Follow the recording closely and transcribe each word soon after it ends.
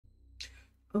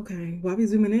Okay, why be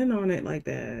zooming in on it like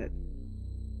that?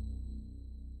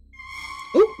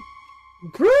 Oh,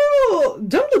 girl,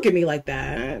 don't look at me like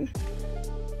that.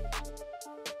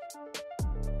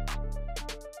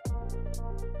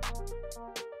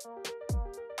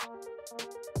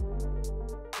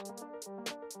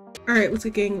 All right, what's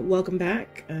good, gang? Welcome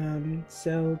back.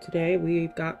 So today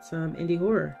we've got some indie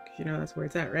horror, 'cause you know that's where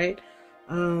it's at, right?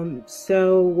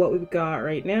 So what we've got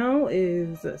right now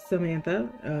is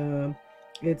Samantha.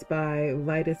 It's by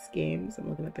Vidas Games. I'm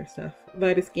looking at their stuff.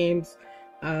 Vidas Games.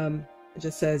 It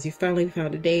just says you finally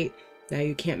found a date. Now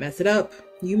you can't mess it up.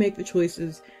 You make the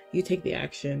choices. You take the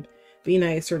action. Be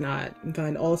nice or not, and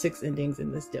find all 6 endings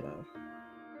in this demo.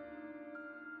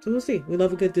 So we'll see. We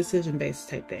love a good decision-based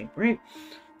type thing, right?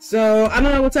 So I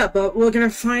don't know what's up, but we're gonna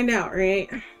find out, right?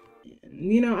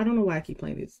 You know, I don't know why I keep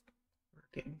playing these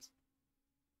games.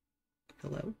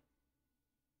 Hello?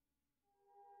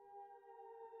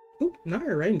 Oop, not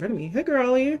her right in front of me. Hey girl,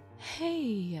 how are you?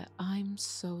 Hey, I'm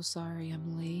so sorry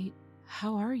I'm late.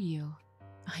 How are you?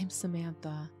 I'm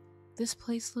Samantha. This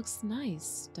place looks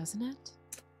nice, doesn't it?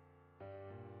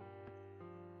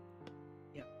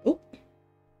 Yeah. Oh.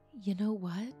 You know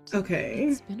what? Okay.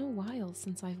 It's been a while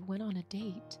since I went on a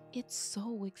date. It's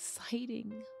so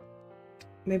exciting.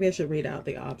 Maybe I should read out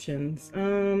the options.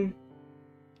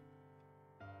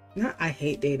 Not I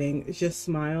hate dating. It's just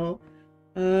smile.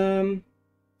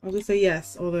 I'll just say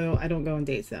yes, although I don't go on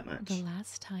dates that much. The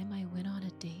last time I went on a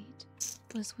date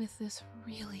was with this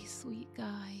really sweet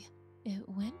guy. It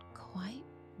went quite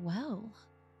well.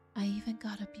 I even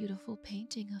got a beautiful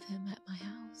painting of him at my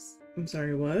house. I'm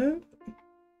sorry, what?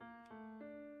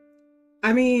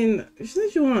 I mean, she said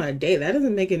she went on a date. That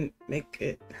doesn't make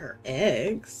it her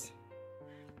ex.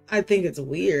 I think it's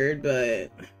weird,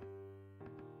 but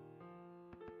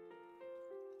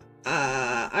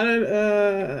I don't.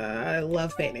 I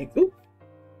love painting. Ooh.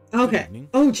 Okay.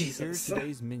 Oh Jesus. Here's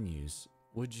today's menus.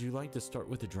 Would you like to start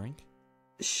with a drink?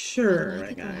 Sure, I'd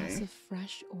like my a glass guy. of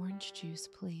fresh orange juice,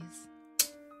 please.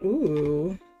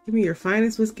 Ooh, give me your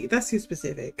finest whiskey. That's too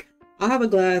specific. I'll have a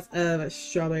glass of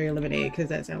strawberry lemonade because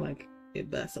that sounds like it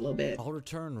busts a little bit. I'll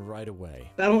return right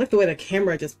away. I don't like the way the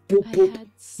camera just boop boop. I had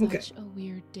such a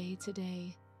weird day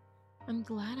today. I'm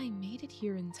glad I made it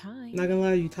here in time. Not gonna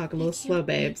lie, you talk a little slow,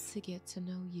 babes. To get to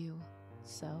know you.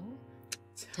 So,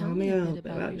 Tell me a little bit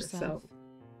about yourself.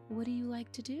 What do you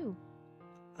like to do?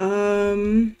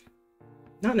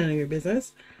 Not none of your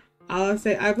business. I'll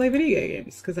say I play video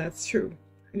games because that's true.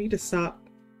 I need to stop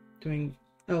doing.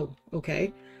 Oh,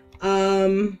 okay.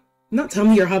 Not tell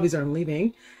me your hobbies are I'm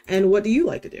leaving. And what do you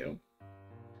like to do?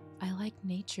 I like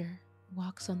nature,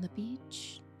 walks on the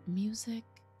beach, music.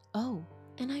 Oh,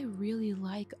 and I really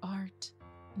like art,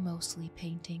 mostly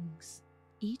paintings.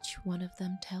 Each one of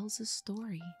them tells a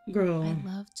story. Girl. I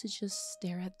love to just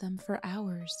stare at them for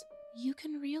hours. You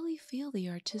can really feel the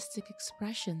artistic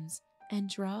expressions and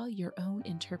draw your own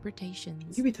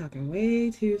interpretations. You be talking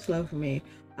way too slow for me.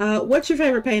 What's your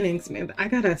favorite painting, Samantha? I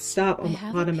gotta stop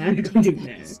automatically doing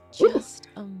that. Just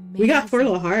amazing. We got 4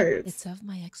 little hearts. It's of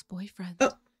my ex-boyfriend,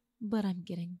 but I'm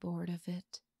getting bored of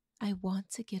it. I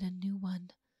want to get a new one.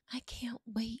 I can't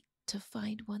wait to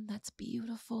find one that's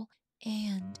beautiful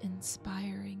and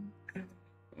inspiring.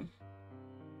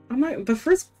 I'm like the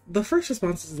first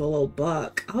response is a little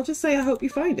buck. I'll just say I hope you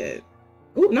find it.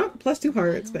 Ooh, not +2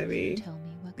 hearts, baby. Tell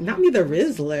me what Not me, the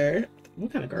Rizzler.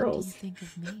 What kind of girls? What do you think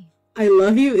of me? I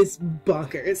love you is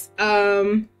bonkers.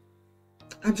 I'm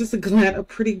just glad a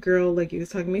pretty girl like you was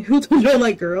talking to me who don't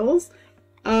like girls.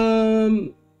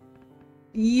 You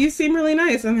seem really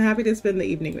nice. I'm happy to spend the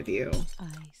evening with you.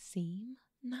 I seem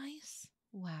nice?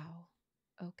 Wow.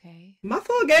 Okay. My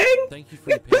fault, gang. Thank you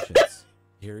for your patience.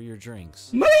 Here are your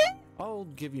drinks. Money. I'll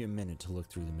give you a minute to look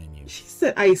through the menu. She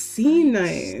said I seem I'm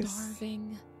nice.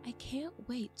 Starving. I can't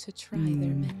wait to try their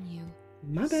menu.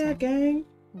 My bad, gang.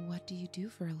 What do you do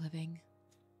for a living?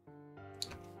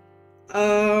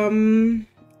 I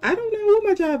don't know what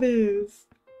my job is.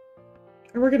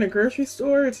 I work in a grocery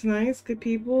store. It's nice, good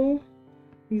people.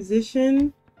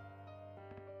 Musician.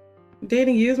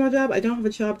 Dating you is my job. I don't have a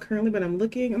job currently, but I'm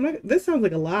looking. I'm not. This sounds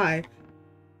like a lie.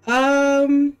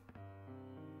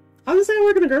 I'll just say I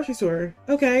work in a grocery store.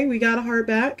 Okay, we got a heart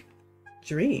back.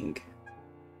 Drink.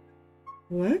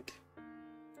 What?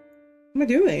 What am I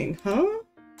doing? Huh?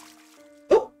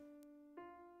 Oh!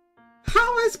 How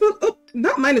am I supposed? Oh,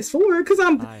 not -4, because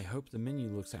I hope the menu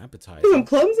looks appetizing. I'm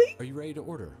clumsy. Are you ready to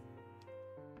order?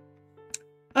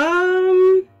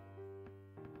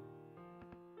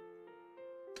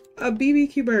 A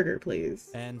BBQ burger,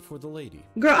 please. And for the lady.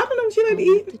 Girl, I don't know what you like to I'll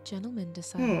let eat. the gentleman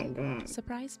decide. Oh, God.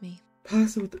 Surprise me.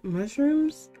 Pasta with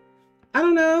mushrooms? I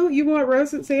don't know. You want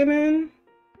roasted salmon?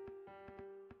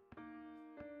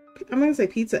 I'm gonna say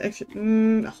pizza extra,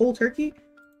 whole turkey.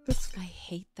 I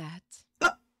hate that.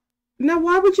 Now,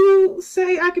 why would you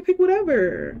say I could pick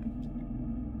whatever?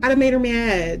 I'd have made her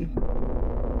mad.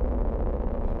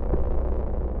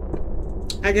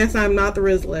 I guess I'm not the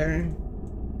Rizzler.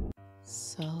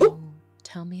 So,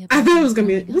 tell me about I thought it was you gonna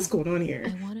be. growing What's up. going on here?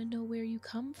 I want to know where you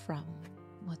come from,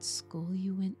 what school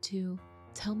you went to.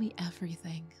 Tell me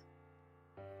everything.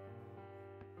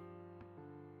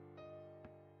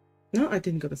 No, I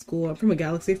didn't go to school. I'm from a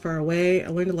galaxy far away. I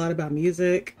learned a lot about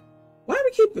music. Why do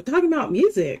we keep talking about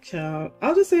music, child?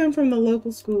 I'll just say I'm from the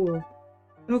local school.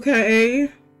 Okay.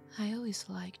 I always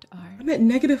liked art. I'm at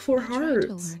 -4 I tried to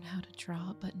hearts. learn how to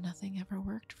draw, but nothing ever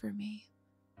worked for me.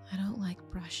 I don't like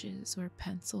brushes or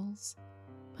pencils,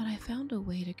 but I found a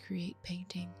way to create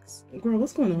paintings. Girl,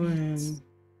 what's going It's on?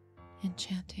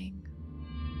 enchanting.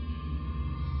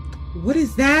 What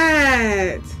is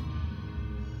that?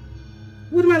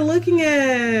 What am I looking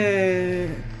at?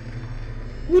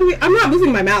 What are we? I'm not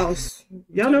moving my mouse.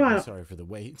 Y'all know I don't. Sorry for the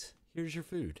wait. Here's your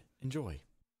food. Enjoy.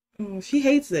 Oh, she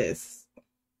hates this.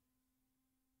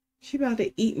 She about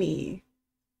to eat me.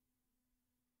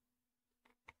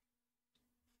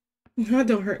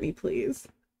 Don't hurt me, please.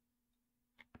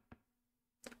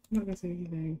 I'm not gonna say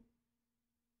anything.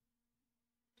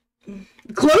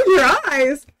 Close your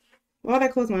eyes. Why would I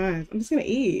close my eyes? I'm just gonna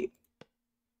eat.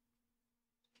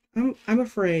 I'm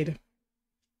afraid.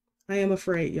 I am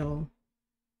afraid, y'all.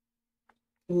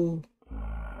 Ooh.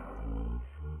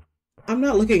 I'm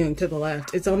not looking to the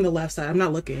left. It's on the left side. I'm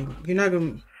not looking. You're not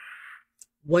gonna.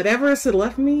 Whatever's to the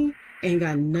left of me ain't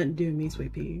got nothing to do with me,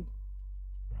 sweet pea.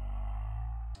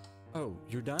 Oh,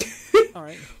 you're done? All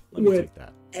right, let me take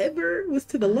that. Whatever was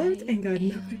to the left ain't got I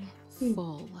nothing. am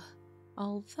full.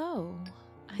 Although,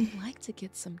 I'd like to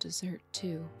get some dessert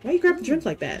too. Why you grab the drink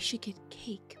like We that? should get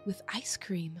cake with ice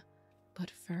cream. But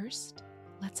first,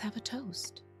 let's have a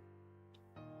toast.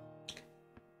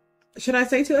 Should I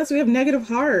say to us we have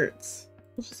 -hearts?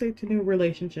 Let's just say to new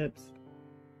relationships.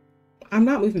 I'm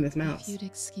not moving this If mouse. you'd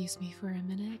excuse me for a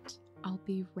minute, I'll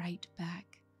be right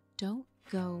back. Don't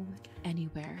go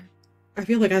anywhere. I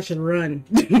feel like I should run.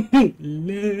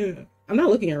 Nah. I'm not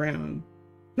looking around.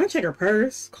 I'm not checking her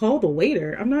purse. Call the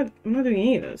waiter. I'm not doing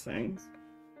any of those things.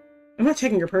 I'm not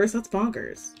checking your purse. That's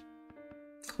bonkers.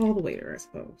 Call the waiter, I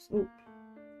suppose. Oh,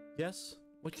 Yes?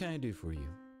 What can I do for you?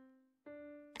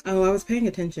 I was paying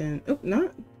attention. Oh,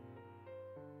 not.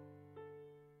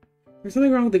 There's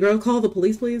something wrong with the girl. Call the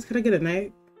police, please. Could I get a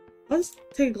knife? I'll just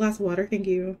take a glass of water. Thank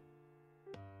you.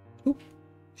 Oop.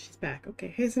 She's back. Okay.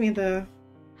 Hey, Samantha.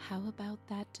 How about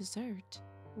that dessert?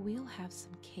 We'll have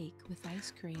some cake with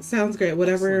ice cream. Sounds great. Excellent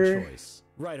Whatever. choice.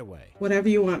 Right away. Whatever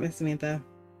you want, Miss Samantha.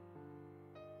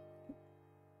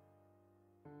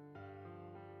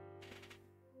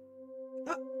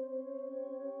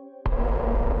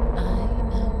 I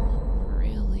am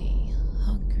really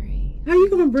hungry. How you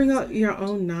gonna bring out your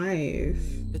own knife?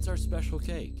 It's our special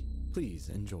cake. Please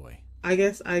enjoy. I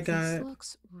guess I This got.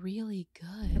 looks really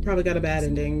good. I probably got a bad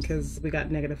doesn't ending it? because we got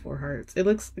 -4 hearts. It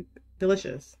looks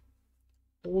delicious.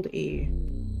 Old E.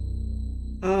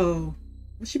 Oh,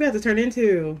 what's she about to turn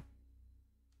into?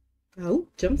 Oh,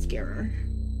 jump scare.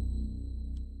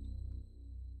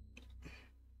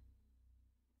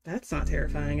 That's not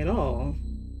terrifying at all.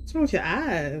 What's wrong with your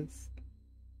eyes?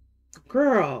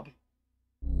 Girl,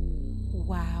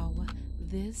 Wow,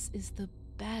 this is the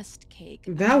best cake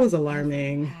that was I've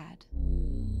alarming. ever had.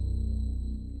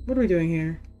 What are we doing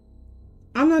here?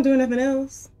 I'm not doing nothing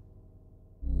else.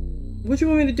 What you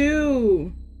want me to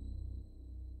do?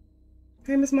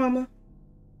 Hey, Miss Mama.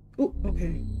 Oh,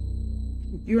 okay.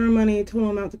 You earn money, total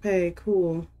amount to pay.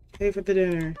 Cool. Pay for the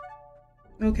dinner.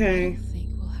 I Okay. don't think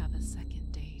we'll have a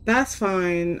second date. That's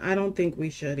fine. I don't think we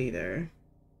should either.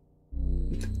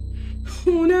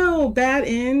 Oh no, bad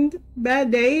end, bad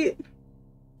date.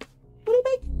 What did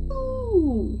I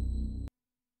do?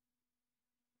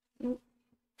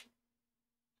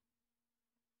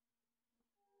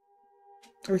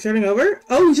 Are we starting over?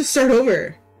 Oh, we just start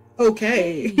over.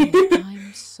 Okay. Hey,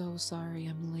 I'm so sorry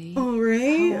I'm late. All How are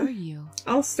right. you?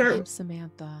 I'll I'm start.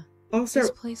 Samantha. I'll This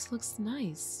start. place looks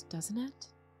nice, doesn't it?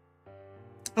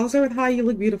 I'll start with hi. You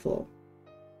look beautiful.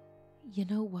 You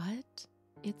know what?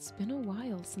 It's been a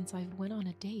while since I've went on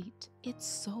a date. It's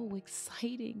so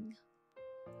exciting.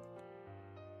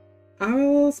 I'm a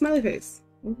little smiley face.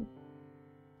 Ooh.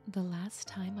 The last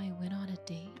time I went on a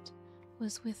date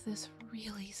was with this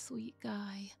really sweet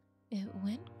guy. It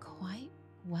went quite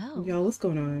well. Y'all, what's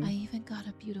going on? I even got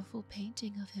a beautiful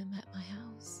painting of him at my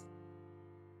house.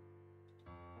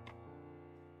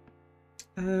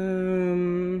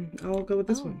 I'll go with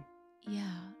this Oh, one.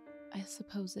 yeah, I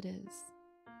suppose it is.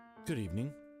 Good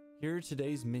evening. Here are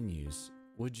today's menus.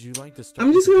 Would you like to start I'm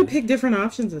with just a gonna drink? pick different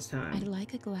options this I'd time.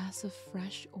 like a glass of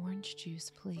fresh orange juice,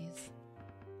 please.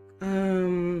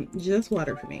 Just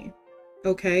water for me.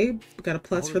 Okay, got a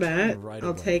plus I'll for return that. right I'll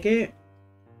away. take it.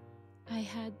 I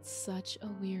had such a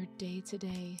weird day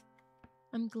today.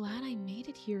 I'm glad I made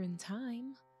it here in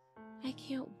time. I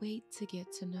can't wait to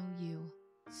get to know you.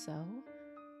 So,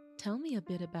 tell me a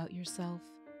bit about yourself.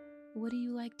 What do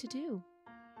you like to do?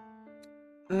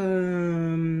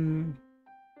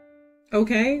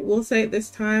 Okay, we'll say this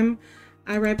time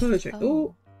I write poetry. Oh,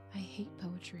 Oh, I hate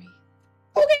poetry.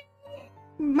 okay,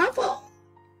 my fault.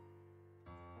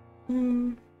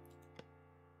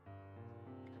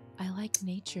 I like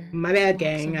nature. My bad, walks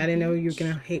gang. on I the didn't know you were beach,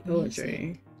 gonna hate music.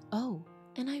 poetry. Oh,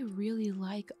 and I really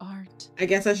like art. I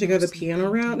guess I should go the Mostly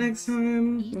piano route paintings. next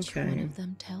time. Each one Okay. of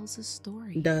them tells a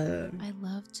story. Duh. I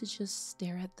love to just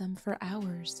stare at them for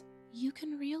hours. You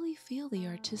can really feel the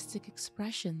artistic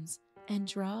expressions and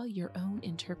draw your own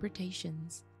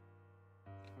interpretations.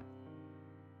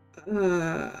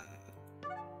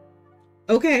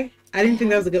 Okay. I didn't think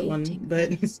that was a have good one, painting but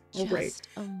that is all right. just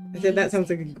I said that sounds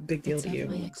like a amazing. big deal It's to of you.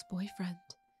 my ex-boyfriend,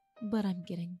 but I'm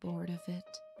getting bored of it.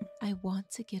 I want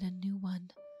to get a new one.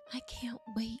 I can't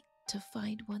wait to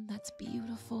find one that's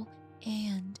beautiful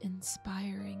and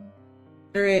inspiring.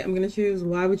 All right, I'm gonna choose.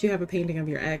 Why would you have a painting of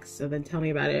your ex? So then tell me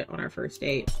about it on our first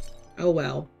date. Oh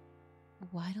well.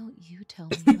 Why don't you tell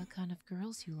me what kind of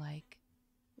girls you like?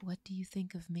 What do you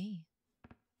think of me?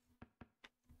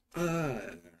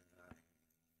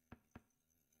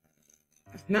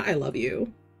 Not I love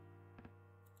you.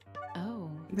 Oh.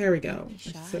 There we go. I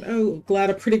Shy. said, oh, glad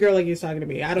a pretty girl like you is talking to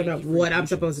me. I don't know Thank you for what your I'm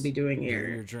supposed to be patience. doing Here are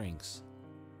your here. drinks.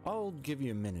 I'll give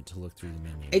you a minute to look through the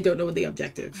menu. I don't know what the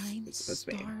objective I'm is supposed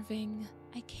to be. starving.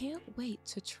 I can't wait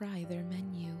to try their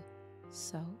menu.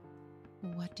 So,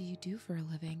 what do you do for a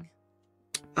living?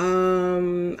 I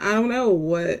don't know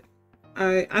what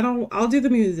I'll do the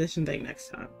musician thing next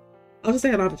time. I'll just say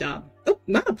I don't have a job. Oh,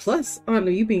 not a plus. Oh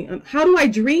no, you being how do I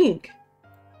drink?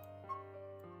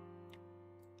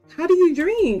 How do you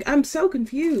drink? I'm so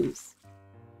confused.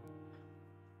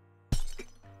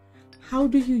 How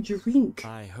do you drink?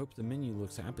 I hope the menu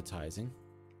looks appetizing.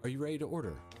 Are you ready to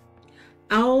order?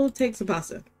 I'll take some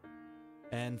pasta.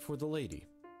 And for the lady?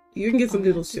 You can get some I'll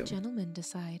noodles let too. the gentleman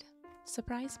decide.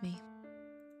 Surprise me.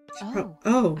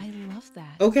 Oh, I love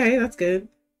that. okay, that's good.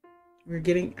 We're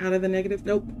getting out of the negative.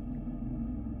 Nope.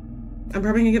 I'm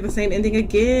probably gonna get the same ending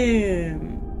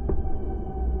again.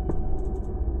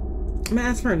 I'm gonna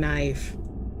ask for a knife.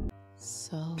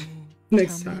 So,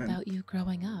 Next tell me time. about you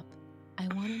growing up. I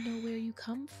want to know where you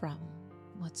come from,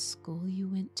 what school you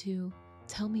went to.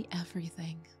 Tell me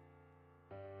everything.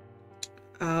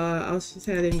 I'll just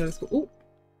say I didn't go to school. Ooh,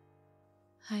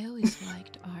 I always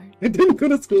liked art. I didn't go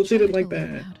to school. She didn't Tried like to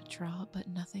learn that. how to draw, but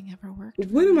nothing ever worked.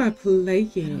 What for am me. I I playing?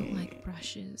 don't like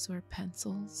brushes or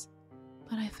pencils,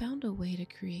 but I found a way to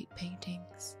create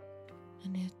paintings,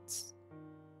 and it's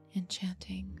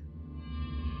enchanting.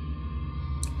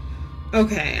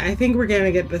 Okay, I think we're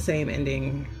gonna get the same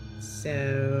ending.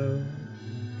 So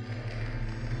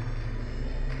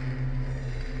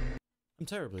I'm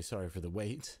terribly sorry for the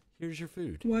wait. Here's your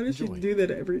food. why does she Enjoy. do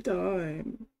that every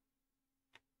time?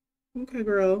 Okay,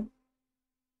 girl.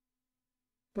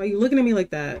 Why are you looking at me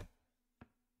like that?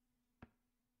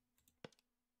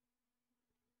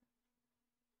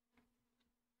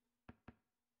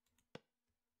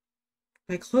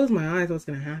 If I close my eyes, what's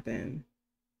gonna happen?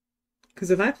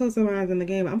 Because if I close my eyes in the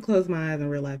game, I'm closing my eyes in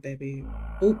real life, baby.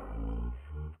 Oh.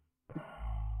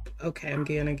 Okay, I'm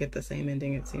gonna get the same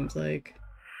ending, it seems like.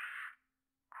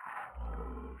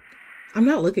 I'm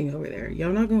not looking over there.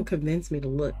 Y'all not gonna convince me to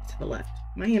look to the left.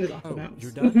 My hand is off the Oh, mouse.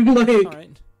 you're done? Like, All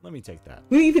right, let me take that.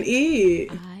 who even eat?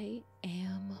 I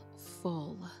am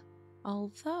full.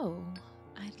 Although,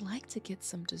 I'd like to get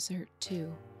some dessert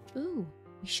too. Ooh,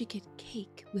 we should get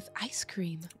cake with ice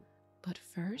cream. But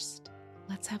first,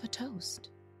 let's have a toast.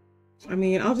 I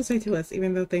mean, I'll just say to us,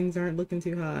 even though things aren't looking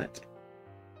too hot.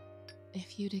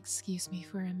 If you'd excuse me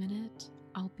for a minute,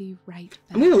 I'll be right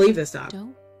back. I'm gonna leave this stop.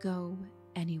 Don't go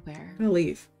anywhere. I'm gonna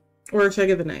leave. Or should I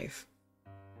get the knife?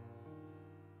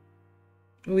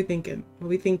 What we thinking? What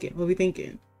we thinking? What we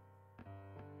thinking?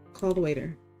 Call the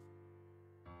waiter.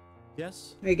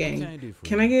 Yes? Hey What gang. can I do for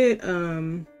Can you? I get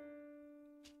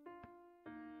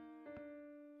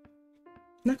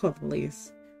not call the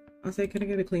police. I'll say, can I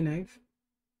get a clean knife?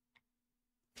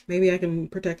 Maybe I can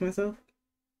protect myself.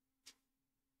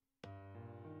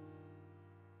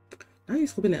 Now you're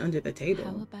slipping it under the table.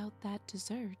 How about that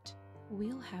dessert?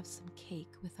 We'll have some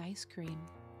cake with ice cream.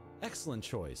 Excellent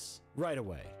choice. Right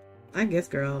away. I guess,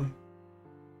 girl.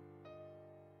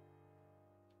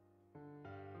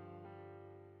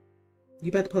 You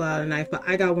about to pull out a knife, but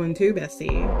I got one too, bestie.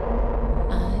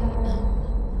 I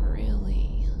am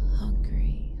really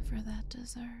hungry for that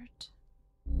dessert.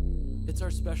 It's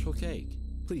our special cake.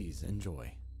 Please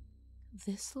enjoy.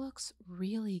 This looks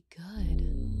really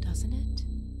good, doesn't it?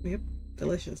 Yep,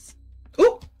 delicious.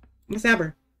 Oh, I'm gonna stab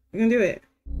her. We're gonna do it.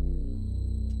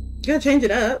 You gotta change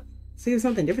it up. See if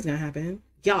something different's gonna happen.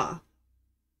 Yeah.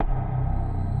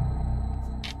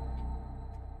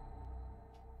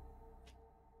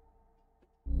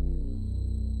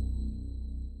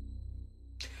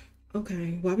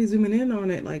 Okay, why be zooming in on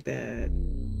it like that?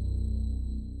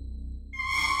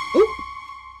 Oh,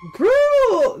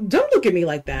 girl, don't look at me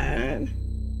like that.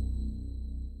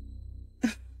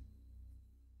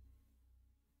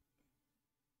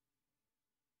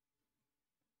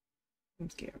 I'm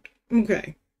scared.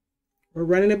 Okay, we're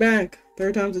running it back.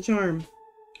 Third time's a charm.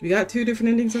 We got 2 different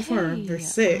endings so far. There's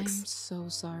 6. I'm so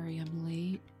sorry I'm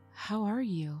late. How are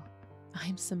you?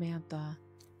 I'm Samantha.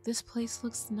 This place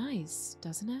looks nice,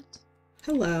 doesn't it?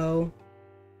 Hello.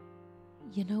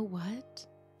 You know what?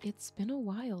 It's been a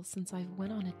while since I've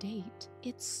went on a date.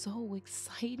 It's so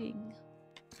exciting.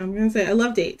 I'm gonna say I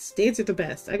love dates. Dates are the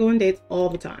best. I go on dates all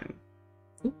the time.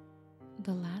 Oop.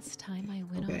 The last time I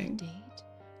went on Okay. a date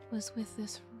was with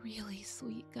this really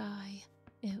sweet guy.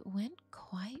 It went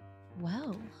quite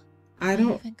well. I I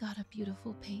don't. even got a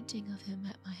beautiful painting of him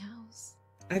at my house.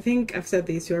 I think I've said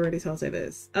these 2 already, so I'll say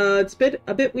this. It's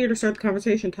a bit weird to start the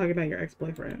conversation talking about your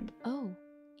ex-boyfriend. Oh,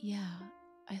 yeah,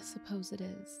 I suppose it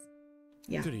is.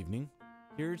 Yeah. Good evening.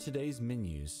 Here are today's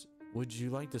menus. Would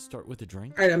you like to start with a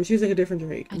drink? All right, I'm choosing a different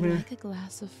drink. I'd like a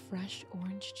glass of fresh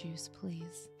orange juice,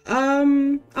 please.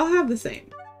 I'll have the same.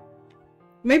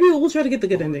 Maybe we'll try to get the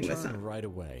good I'll ending this return time. right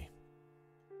away.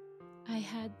 I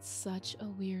had such a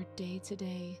weird day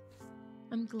today.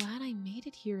 I'm glad I made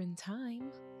it here in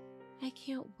time. I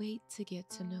can't wait to get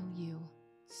to know you.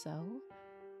 So,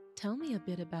 tell me a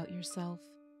bit about yourself.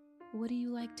 What do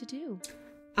you like to do?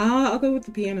 I'll go with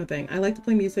the piano thing. I like to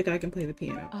play music. I can play the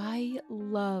piano. I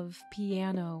love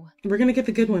piano. We're gonna get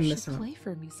the good one You this should time. play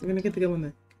for me We're gonna get the good one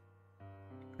then.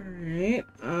 Alright.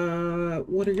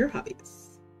 What are your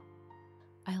hobbies?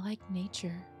 I like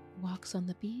nature, walks on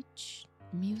the beach,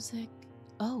 music.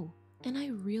 Oh, and I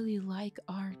really like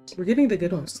art. We're getting the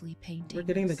good one. Mostly paintings. We're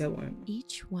getting the good one.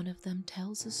 Each one of them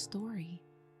tells a story.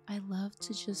 I love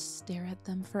to just stare at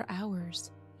them for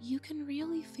hours. You can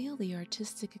really feel the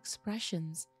artistic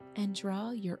expressions and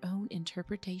draw your own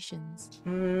interpretations.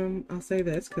 I'll say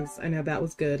this because I know that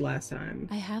was good last time.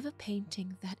 I have a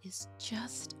painting that is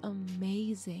just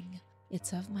amazing.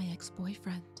 It's of my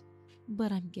ex-boyfriend,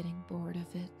 but I'm getting bored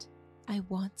of it. I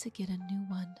want to get a new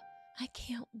one. I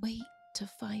can't wait to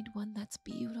find one that's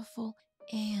beautiful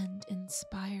and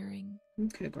inspiring.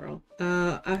 Okay, girl.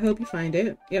 I hope you find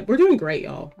it. Yep, we're doing great,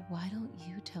 y'all. Why don't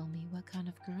you tell me what kind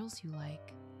of girls you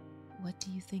like? What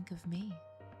do you think of me?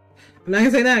 I'm not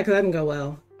gonna say that because that didn't go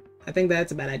well. I think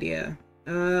that's a bad idea.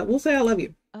 We'll say I love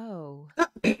you. Oh,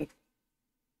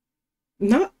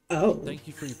 Not. Oh. Thank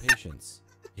you for your patience.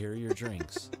 Here are your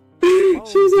drinks. She I'll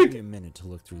was give like, you a minute to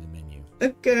look through the menu.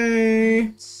 okay.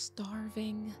 I'm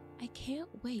starving. I can't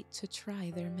wait to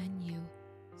try their menu.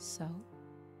 So,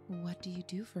 what do you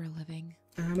do for a living?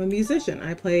 I'm a musician.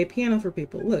 I play piano for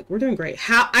people. Look, we're doing great.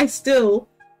 How I still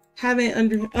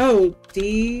haven't Oh,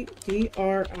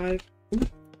 D-R-I.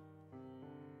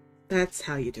 That's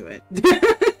how you do it.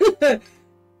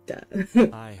 Duh.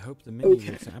 I hope the menu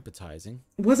Okay. looks appetizing.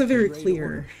 It wasn't very Ready to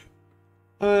clear.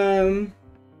 order?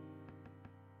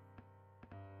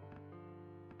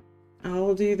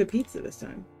 I'll do the pizza this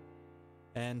time.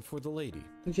 And for the lady.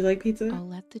 Would you like pizza? I'll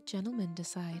let the gentleman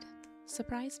decide.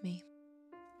 Surprise me.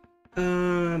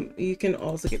 You can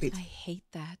also get pizza. I hate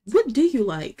that. What do you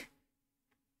like?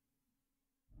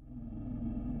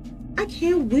 I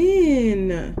can't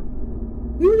win.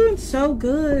 We were doing so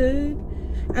good.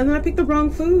 And then I picked the wrong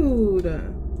food.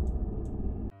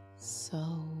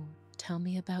 So, tell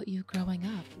me about you growing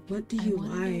up. What do I you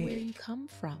want to know where like? you come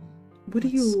from. What do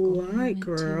you school like, went to.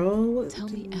 girl? What Tell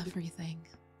do me you- everything.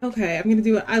 Okay, I'm gonna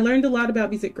do it. I learned a lot about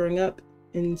music growing up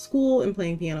in school and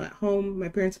playing piano at home. My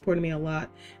parents supported me a lot,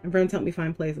 and friends helped me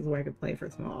find places where I could play for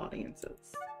small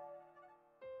audiences.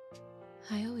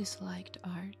 I always liked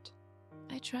art.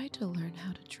 I tried to learn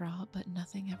how to draw, but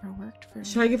nothing ever worked for me.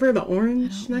 Should I give her the I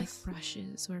orange don't next? like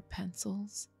brushes or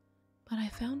pencils, but I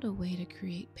found a way to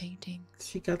create paintings.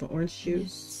 She got the orange And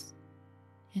juice.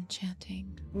 It's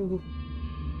enchanting. Ooh.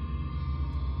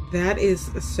 That is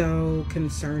so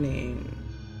concerning.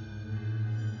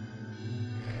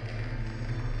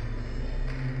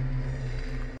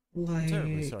 I'm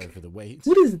terribly Like, sorry for the wait.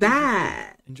 what is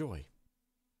that? Enjoy.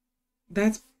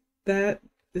 That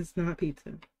is not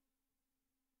pizza.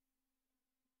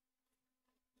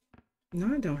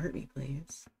 No, don't hurt me,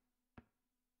 please.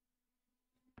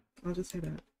 I'll just say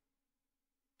that.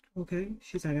 Okay,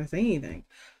 she's not gonna say anything.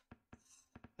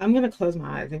 I'm gonna close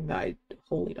my eyes, even though I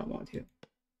wholly don't want to. I'm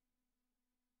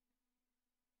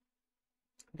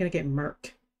gonna get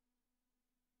murked.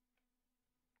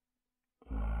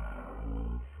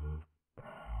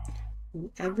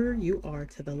 Whoever you are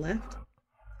to the left,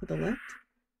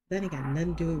 that ain't got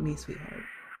nothing to do with me, sweetheart.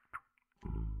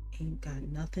 Ain't got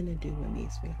nothing to do with me,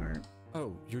 sweetheart.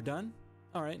 Oh, you're done?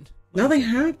 All right. Nothing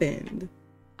happened.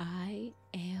 I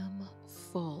am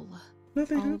full.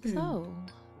 Nothing happened. Although,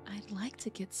 I'd like to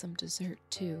get some dessert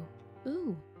too.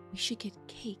 Ooh, we should get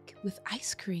cake with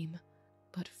ice cream.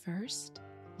 But first,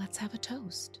 let's have a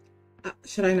toast.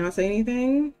 Should I not say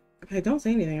anything? Okay, don't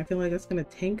say anything. I feel like that's gonna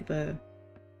tank the...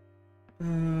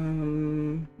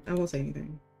 I won't say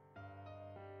anything.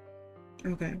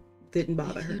 Okay. Didn't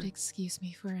bother if her. You'd excuse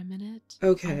me for a minute.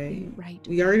 Okay. I'll be right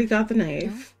We already got the back.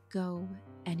 knife. Don't go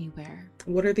anywhere.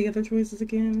 What are the other choices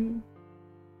again?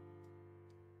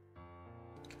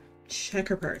 Check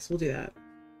her purse. We'll do that.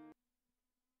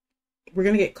 We're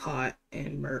gonna get caught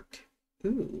and murked.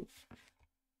 Ooh.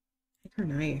 Take her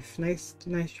knife. Nice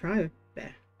try. Bah.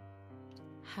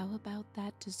 How about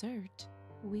that dessert?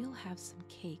 We'll have some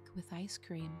cake with ice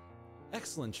cream.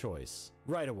 Excellent choice.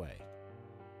 Right away.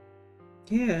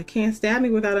 Yeah, can't stab me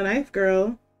without a knife,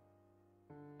 girl.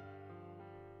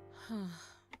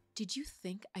 Did you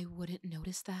think I wouldn't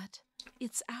notice that?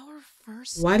 It's our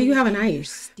first. Why do you have a date and you're knife?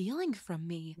 Stealing from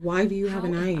me. Why do you have a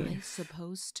How am I knife?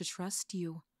 supposed to trust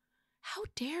you? How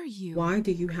dare you? Why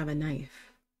do you have a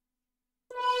knife?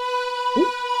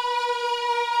 Ooh.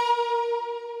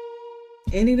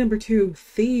 Ending number 2,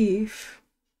 thief.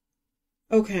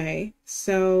 Okay,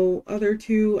 so other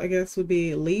 2, I guess, would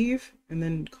be leave and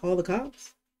then call the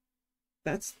cops.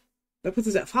 That puts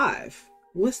us at 5.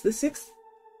 What's the 6th?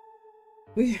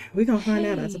 We gonna find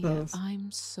out, I suppose.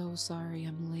 I'm so sorry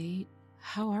I'm late.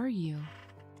 How are you?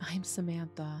 I'm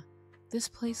Samantha. This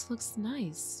place looks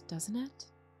nice, doesn't it?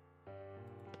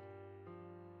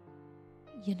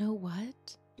 You know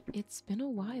what? It's been a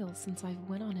while since I've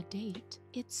went on a date.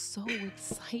 It's so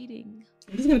exciting.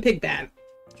 I'm just gonna pick bad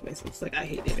choices. Like, I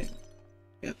hate dating.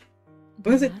 Yep. The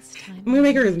What is it? last time I'm gonna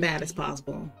make her I as went on mad a as date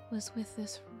possible. Was with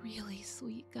this really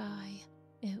sweet guy.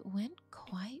 It went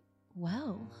quite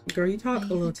well. Girl, you talk I a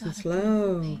little even too got a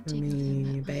slow beautiful for painting of him me,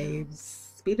 at my babes.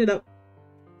 house. Speed it up.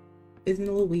 Isn't it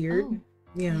a little weird? Oh,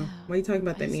 Yeah. Why are you talking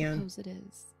about that, I man? suppose it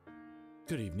is.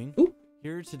 Good evening. Ooh.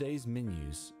 Here are today's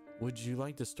menus. Would you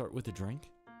like to start with a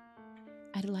drink?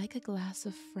 I'd like a glass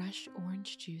of fresh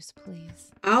orange juice,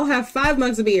 please. I'll have 5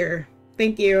 mugs of beer.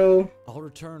 Thank you. I'll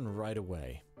return right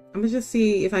away. I'm gonna just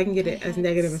see if I can get it I as had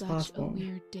negative as such possible. a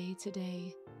weird day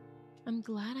today. I'm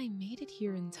glad I made it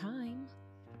here in time.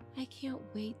 I can't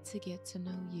wait to get to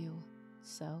know you.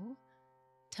 So,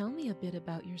 tell me a bit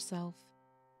about yourself.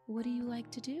 What do you like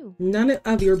to do? None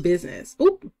of your business.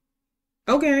 Oop.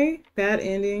 Okay. Bad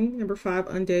ending. Number 5,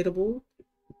 undateable.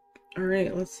 All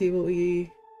right. Let's see what we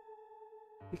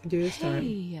can do this time.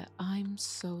 Hey, I'm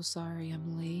so sorry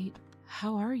I'm late.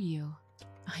 How are you?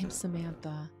 I'm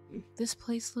Samantha. This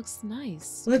place looks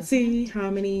nice. Let's doesn't see it? how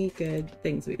many good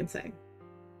things we can say.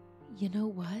 You know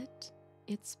what?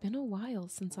 It's been a while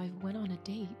since I've went on a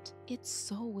date. It's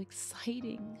so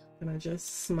exciting. Gonna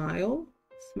just smile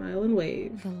and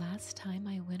wave. The last time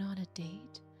I went on a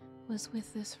date was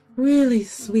with this Really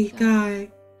sweet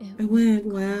guy. It went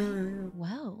quite well.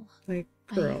 Well, Like,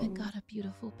 I girl, even got a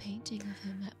beautiful painting of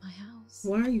him at my house.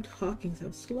 why are you talking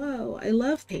so slow? I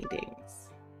love paintings.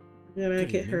 We're gonna Good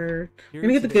get evening. her. Here We're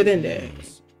gonna are get the good today's ending.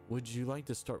 menus. Would you like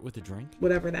to start with a drink?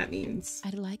 Whatever that means.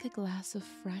 I'd like a glass of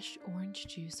fresh orange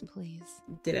juice, please.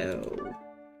 Ditto.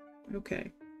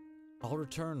 Okay. I'll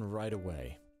return right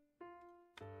away.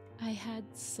 I had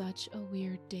such a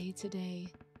weird day today.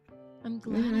 I'm Yeah,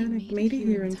 glad I made it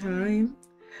here in time.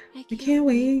 I I can't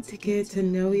wait to get to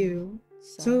know you.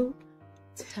 So,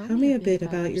 tell me a bit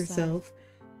about yourself.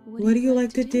 What do you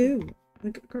like to do?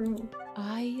 Like, girl.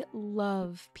 I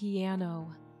love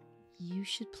piano. You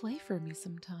should play for me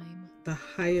sometime. The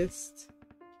highest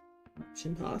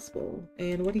option possible.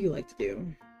 And what do you like to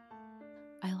do?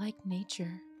 I like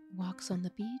nature, walks on the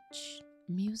beach,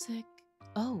 music.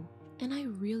 Oh, and I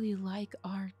really like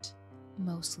art,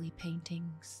 mostly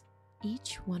paintings.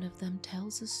 Each one of them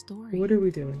tells a story. What are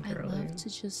we doing, I girlie? love to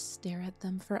just stare at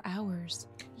them for hours.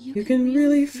 You can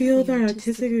really feel the their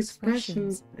artistic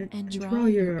expressions and draw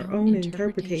your own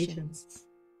interpretations.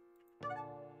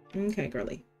 Okay,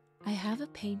 girlie. I have a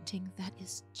painting that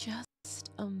is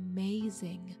just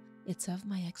amazing. It's of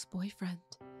my ex-boyfriend,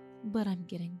 but I'm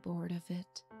getting bored of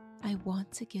it. I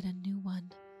want to get a new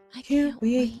one. I can't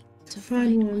wait to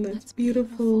find one that's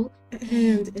beautiful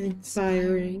and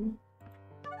inspiring.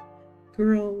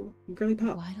 Girly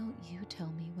pop. Why don't you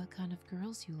tell me what kind of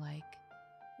girls you like?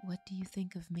 What do you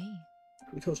think of me?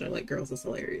 I told you I like girls. It's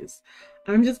hilarious.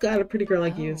 I'm just glad a pretty girl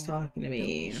like you is talking to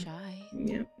me. Don't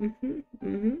be shy.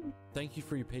 Yeah. Thank you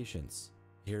for your patience.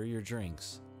 Here are your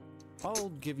drinks. I'll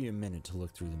give you a minute to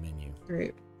look through the menu.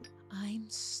 Great. I'm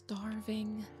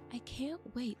starving. I can't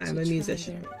wait to I'm a try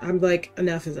musician. their- I'm like,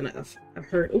 enough is enough. I've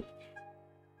heard. Oop.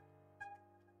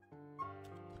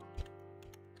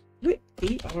 Wait,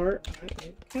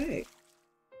 E-R-I-N-K.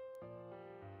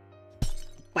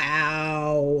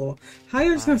 Wow. How are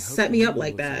you just gonna set me up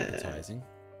like that? Advertising.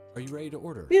 Are you ready to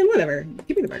order? Man, whatever.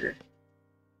 Give me the burger.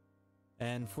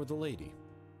 And for the lady.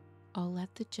 I'll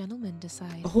let the gentleman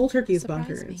decide. A whole turkey is Surprise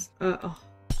bonkers. me.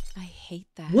 I hate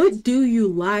that. What do you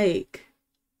like?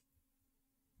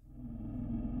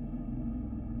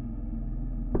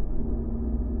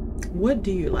 What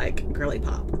do you like, girly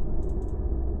pop?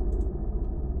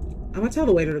 I'm gonna tell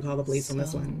the waiter to call the police on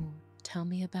this one. Tell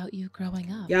me about you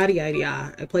growing up. Yada yada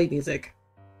yada. I played music.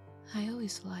 I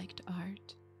always liked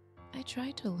art. I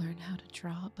tried to learn how to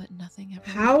draw, but nothing ever.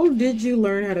 How did you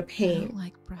learn how to I paint don't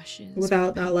like brushes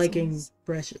without or not liking pencils,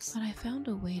 brushes? But I found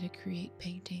a way to create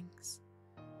paintings,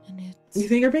 and it's You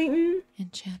finger painting?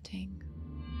 enchanting.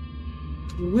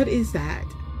 What is that?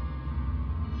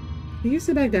 Can you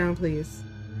sit back down, please?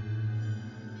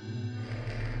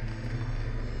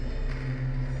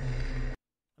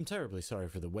 I'm terribly sorry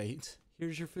for the wait.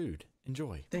 Here's your food.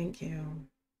 Enjoy. Thank you.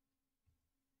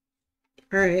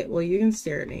 Alright, well, you can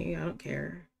stare at me. I don't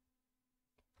care.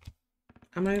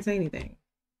 I'm not gonna say anything.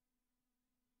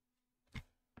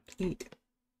 Eat.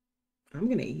 I'm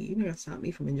gonna eat. You're not gonna stop me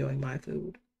from enjoying my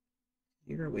food.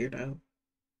 You're a weirdo.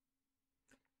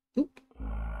 Oop.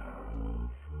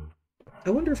 I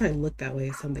wonder if I look that way,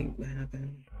 something would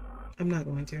happen. I'm not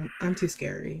going to. I'm too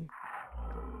scary.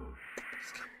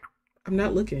 I'm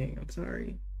not looking. I'm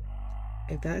sorry.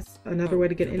 If that's another way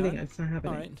to get ending, it's not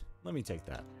happening. All right, let me take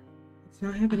that. It's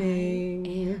not happening.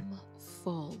 I am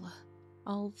full.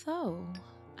 Although,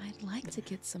 I'd like to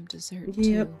get some dessert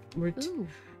Yep. too. Ooh,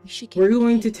 we should get We're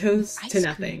going to cake, toast to ice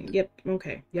nothing. cream. Yep.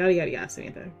 Okay. Yada yada yada,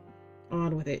 Samantha.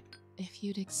 On with it. If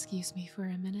you'd excuse me for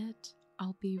a minute,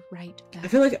 I'll be right back. I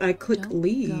feel like I click Don't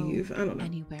leave. go I don't know.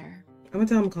 Anywhere. I'm gonna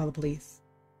tell him to call the police.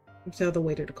 I'm gonna tell the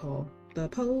waiter to call the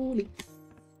police.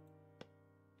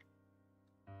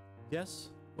 Yes?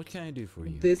 What can I do for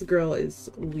you? This girl is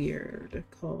weird.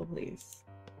 Call the police.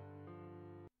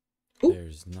 Oop.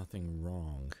 There's nothing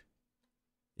wrong.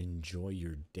 Enjoy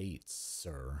your dates,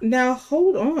 sir. Now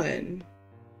hold on.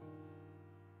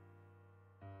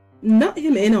 Not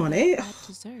him in on it. That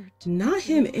dessert. Not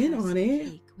him Who in has on it.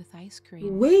 Cake with ice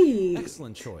cream. Wait.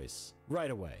 Excellent choice. Right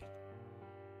away.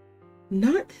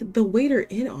 Not the waiter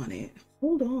in on it.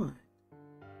 Hold on.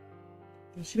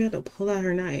 She about to pull out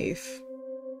her knife.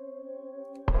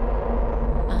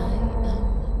 I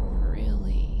am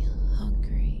really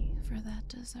hungry for that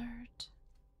dessert.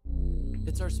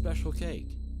 It's our special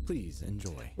cake. Please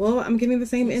enjoy. Well, I'm getting the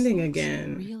same This ending looks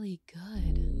again. Really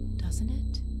good, doesn't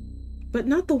it? But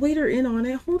not the waiter in on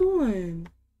it. Hold on.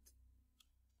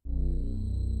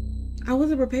 I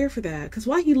wasn't prepared for that. Because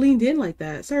why he leaned in like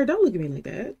that? Sir, don't look at me like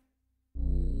that.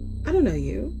 I don't know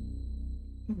you.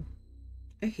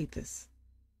 I hate this.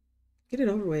 Get it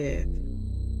over with.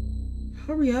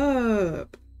 Hurry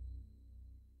up.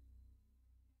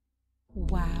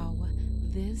 Wow,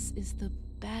 this is the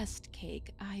best cake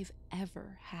I've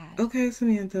ever had. Okay,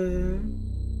 Samantha.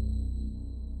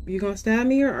 You gonna stab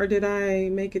me or did I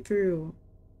make it through?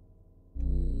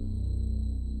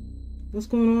 What's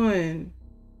going on?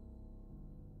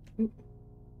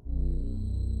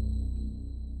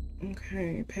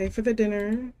 Okay, pay for the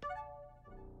dinner.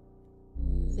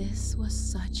 This was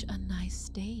such a nice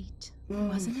date,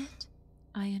 wasn't it?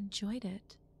 I enjoyed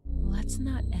it. Let's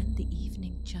not end the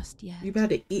evening just yet. You about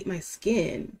to eat my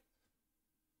skin.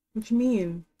 What you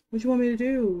mean? What you want me to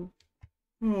do?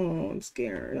 Oh, I'm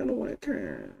scared. I don't want to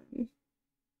turn.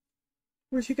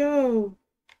 Where'd she go?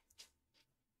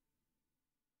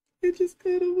 I just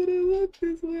kind of want to look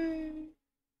this way.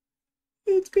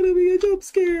 It's gonna be a jump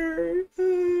scare.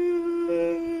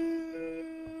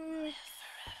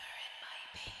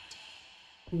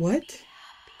 What?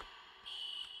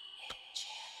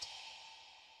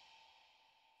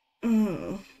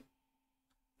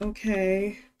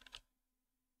 Okay.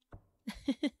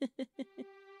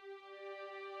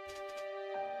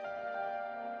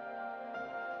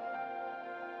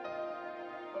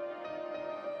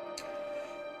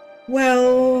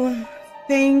 Well,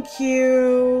 thank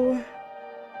you,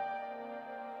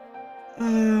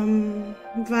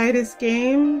 Vidas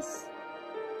Games.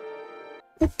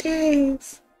 Okay.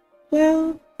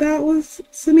 Well, that was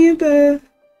Samantha.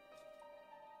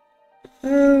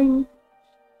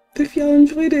 If y'all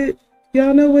enjoyed it,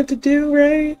 y'all know what to do,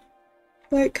 right?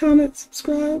 Like, comment,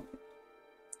 subscribe.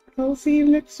 I'll see you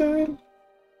next time.